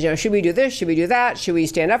kinds. You know, should we do this? Should we do that? Should we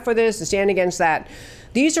stand up for this and stand against that?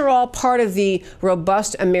 These are all part of the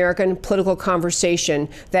robust American political conversation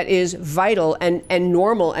that is vital and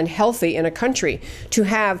normal and healthy in a country to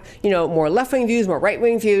have, more left-wing views, more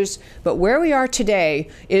right-wing views. But where we are today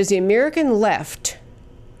is the American left.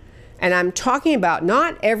 And I'm talking about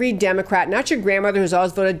not every Democrat, not your grandmother who's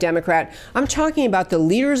always voted Democrat. I'm talking about the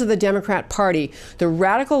leaders of the Democrat Party, the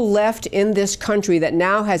radical left in this country that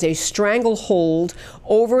now has a stranglehold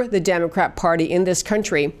over the Democrat Party in this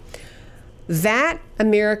country. That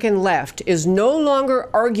American left is no longer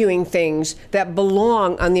arguing things that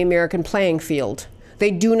belong on the American playing field. They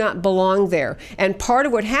do not belong there. And part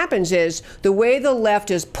of what happens is the way the left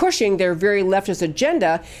is pushing their very leftist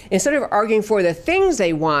agenda, instead of arguing for the things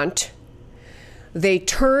they want, they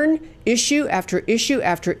turn issue after issue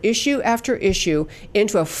after issue after issue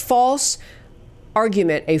into a false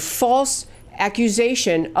argument, a false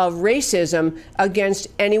accusation of racism against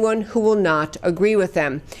anyone who will not agree with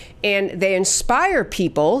them. And they inspire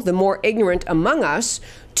people, the more ignorant among us,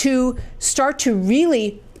 to start to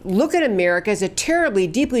really look at America as a terribly,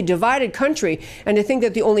 deeply divided country, and to think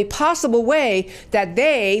that the only possible way that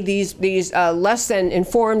these less than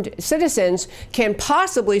informed citizens can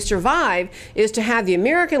possibly survive is to have the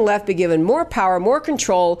American left be given more power, more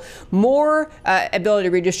control, more ability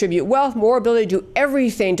to redistribute wealth, more ability to do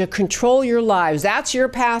everything to control your lives. That's your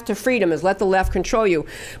path to freedom, is let the left control you.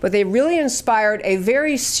 But they really inspired a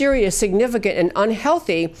very serious, significant, and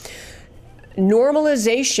unhealthy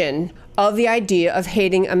normalization of the idea of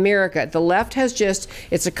hating America. The left has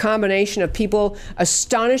it's a combination of people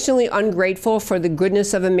astonishingly ungrateful for the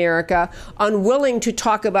goodness of America, unwilling to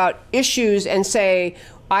talk about issues and say,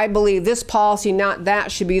 I believe this policy, not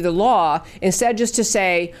that, should be the law, instead just to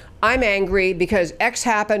say, I'm angry because X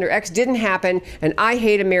happened or X didn't happen, and I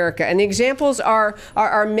hate America. And the examples are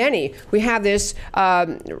many. We have this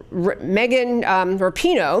Megan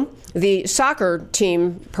Rapinoe, the soccer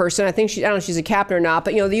team person. I don't know if she's a captain or not,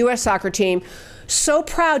 but the U.S. soccer team, so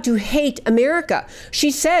proud to hate America.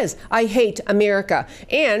 She says, I hate America.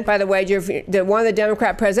 And by the way, one of the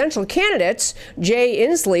Democrat presidential candidates, Jay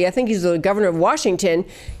Inslee, I think he's the governor of Washington,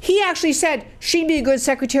 he actually said she'd be a good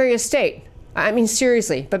Secretary of State. I mean,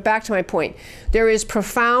 seriously, but back to my point. There is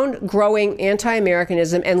profound growing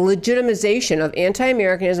anti-Americanism and legitimization of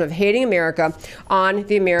anti-Americanism, of hating America on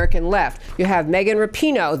the American left. You have Megan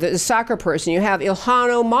Rapinoe, the soccer person. You have Ilhan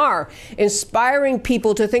Omar, inspiring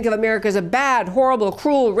people to think of America as a bad, horrible,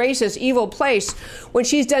 cruel, racist, evil place when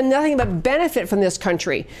she's done nothing but benefit from this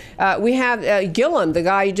country. We have Gillum, the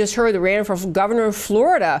guy you just heard that ran for governor of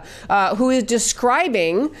Florida, who is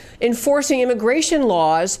describing enforcing immigration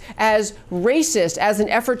laws as racist as an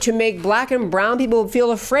effort to make black and brown people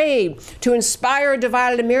feel afraid, to inspire a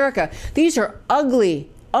divided America. These are ugly,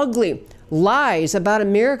 ugly lies about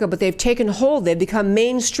America, but they've taken hold. They've become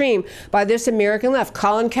mainstream by this American left.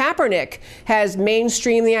 Colin Kaepernick has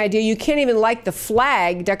mainstreamed the idea you can't even like the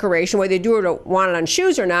flag decoration, whether they do it or want it on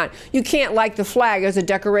shoes or not. You can't like the flag as a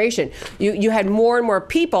decoration. You had more and more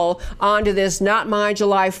people onto this Not My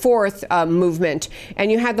July 4th movement.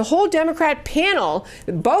 And you had the whole Democrat panel,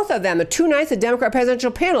 both of them, the two nights of Democrat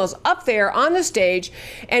presidential panels up there on the stage.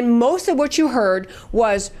 And most of what you heard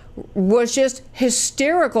was just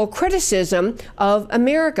hysterical criticism of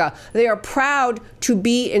America. They are proud to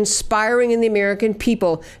be inspiring in the American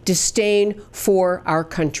people disdain for our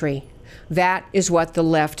country. That is what the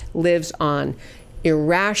left lives on.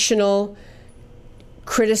 Irrational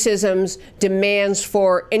criticisms, demands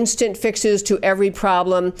for instant fixes to every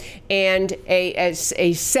problem, and a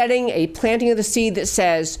planting of the seed that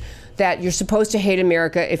says that you're supposed to hate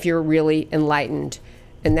America if you're really enlightened.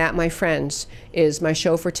 And that, my friends, is my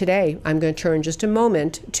show for today. I'm going to turn in just a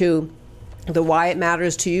moment to the Why It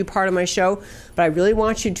Matters to You part of my show. But I really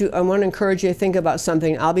want to encourage you to think about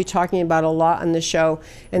something I'll be talking about a lot on the show,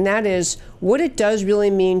 and that is what it does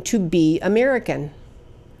really mean to be American.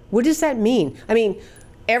 What does that mean? I mean,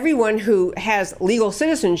 everyone who has legal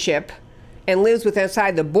citizenship and lives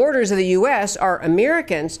outside the borders of the U.S. are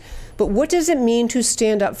Americans. But what does it mean to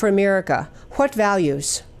stand up for America? What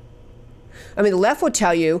values? I mean, the left will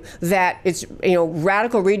tell you that it's,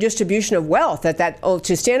 radical redistribution of wealth, that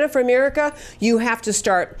to stand up for America, you have to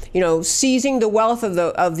start, seizing the wealth of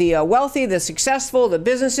the wealthy, the successful, the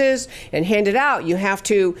businesses, and hand it out. You have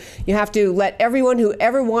to let everyone who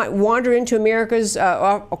ever wander into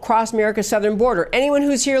across America's southern border, anyone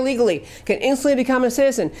who's here legally can instantly become a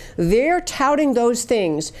citizen. They're touting those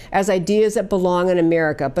things as ideas that belong in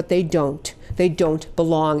America, but they don't. They don't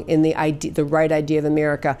belong in the right idea of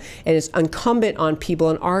America. And it's incumbent on people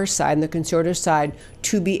on our side, on the conservative side,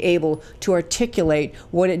 to be able to articulate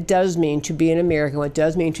what it does mean to be an American, what it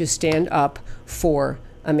does mean to stand up for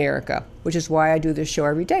America, which is why I do this show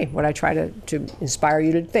every day, what I try to inspire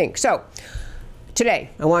you to think. So today,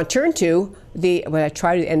 I want to turn to what I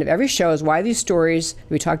try to the end of every show is why these stories that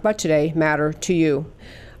we talked about today matter to you.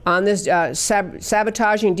 On this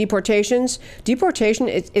sabotaging deportations, deportation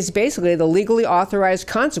is basically the legally authorized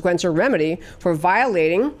consequence or remedy for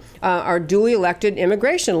violating our duly elected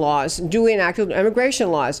immigration laws, duly enacted immigration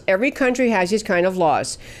laws. Every country has these kind of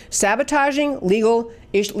laws. Sabotaging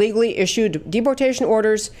legally issued deportation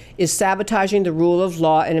orders is sabotaging the rule of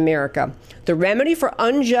law in America. The remedy for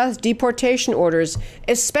unjust deportation orders,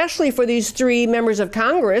 especially for these three members of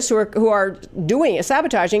Congress who are doing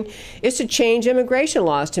sabotaging, is to change immigration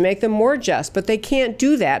laws to make them more just. But they can't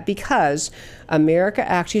do that because America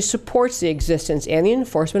actually supports the existence and the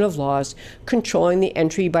enforcement of laws controlling the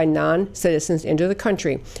entry by non-citizens into the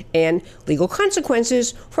country and legal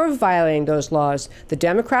consequences for violating those laws. The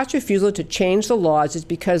Democrats' refusal to change the laws is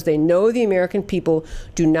because they know the American people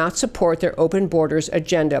do not support their open borders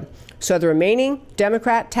agenda. So the remaining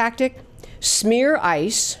Democrat tactic, smear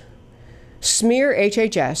ICE, smear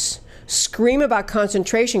HHS, scream about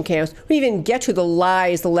concentration camps, we even get to the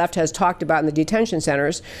lies the left has talked about in the detention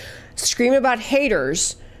centers, scream about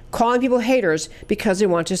haters, calling people haters because they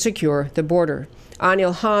want to secure the border. On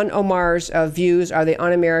Ilhan Omar's views, are they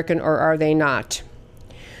un-American or are they not?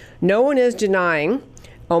 No one is denying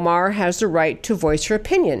Omar has the right to voice her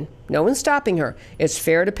opinion. No one's stopping her. It's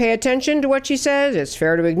fair to pay attention to what she says. It's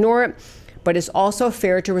fair to ignore it. But it's also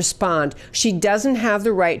fair to respond. She doesn't have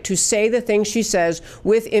the right to say the things she says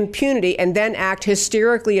with impunity and then act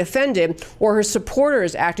hysterically offended, or her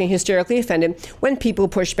supporters acting hysterically offended when people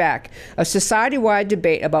push back. A society-wide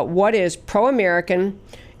debate about what is pro-American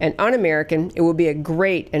and un-American, it will be a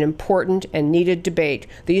great and important and needed debate.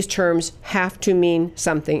 These terms have to mean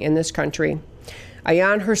something in this country.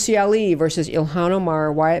 Ayaan Hirsi Ali versus Ilhan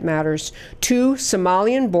Omar, why it matters. Two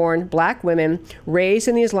Somalian-born black women raised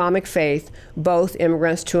in the Islamic faith, both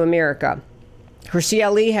immigrants to America. Hirsi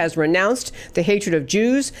Ali has renounced the hatred of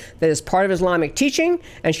Jews that is part of Islamic teaching,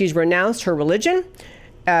 and she's renounced her religion.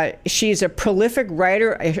 She's a prolific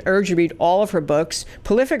writer. I urge you to read all of her books.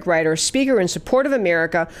 Prolific writer, speaker in support of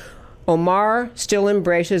America. Omar still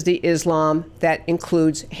embraces the Islam that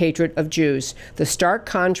includes hatred of Jews. The stark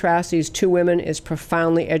contrast of these two women is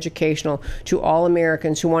profoundly educational to all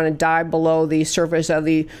Americans who want to dive below the surface of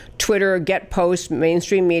the Twitter, get post,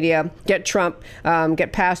 mainstream media, get Trump,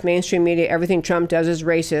 get past mainstream media, everything Trump does is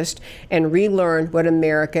racist, and relearn what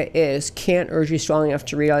America is. Can't urge you strongly enough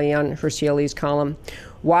to read Ayaan Hirsi Ali's column.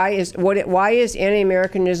 Why is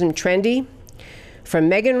anti-Americanism trendy? From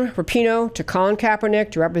Megan Rapinoe to Colin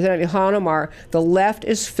Kaepernick to Representative Ilhan Omar, the left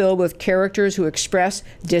is filled with characters who express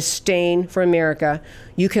disdain for America.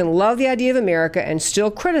 You can love the idea of America and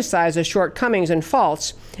still criticize the shortcomings and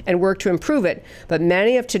faults and work to improve it, but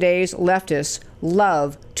many of today's leftists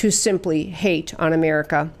love to simply hate on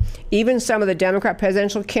America. Even some of the Democrat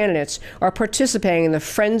presidential candidates are participating in the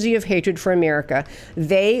frenzy of hatred for America.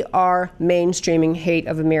 They are mainstreaming hate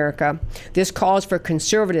of America. This calls for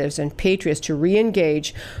conservatives and patriots to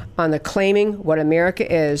re-engage on the claiming what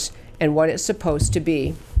America is and what it's supposed to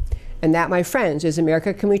be. And that, my friends, is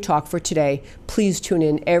America Can We Talk for today. Please tune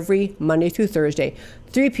in every Monday through Thursday,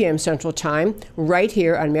 3 p.m. Central Time, right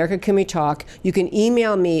here on America Can We Talk. You can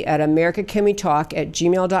email me at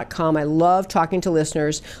americacanwetalk@gmail.com. I love talking to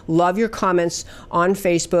listeners. Love your comments on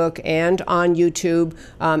Facebook and on YouTube.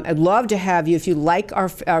 I'd love to have you, if you like our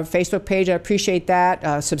Facebook page, I appreciate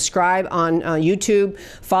that. Subscribe on YouTube.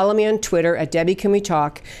 Follow me on Twitter at Debbie Can We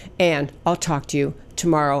Talk. And I'll talk to you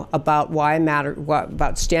tomorrow about why I matter,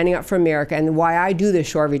 about standing up for America, and why I do this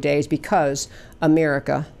show every day is because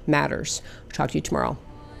America matters. Talk to you tomorrow.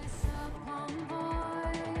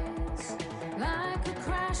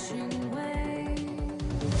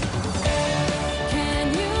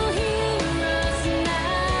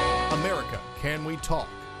 America Can We Talk?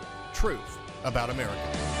 Truth about America.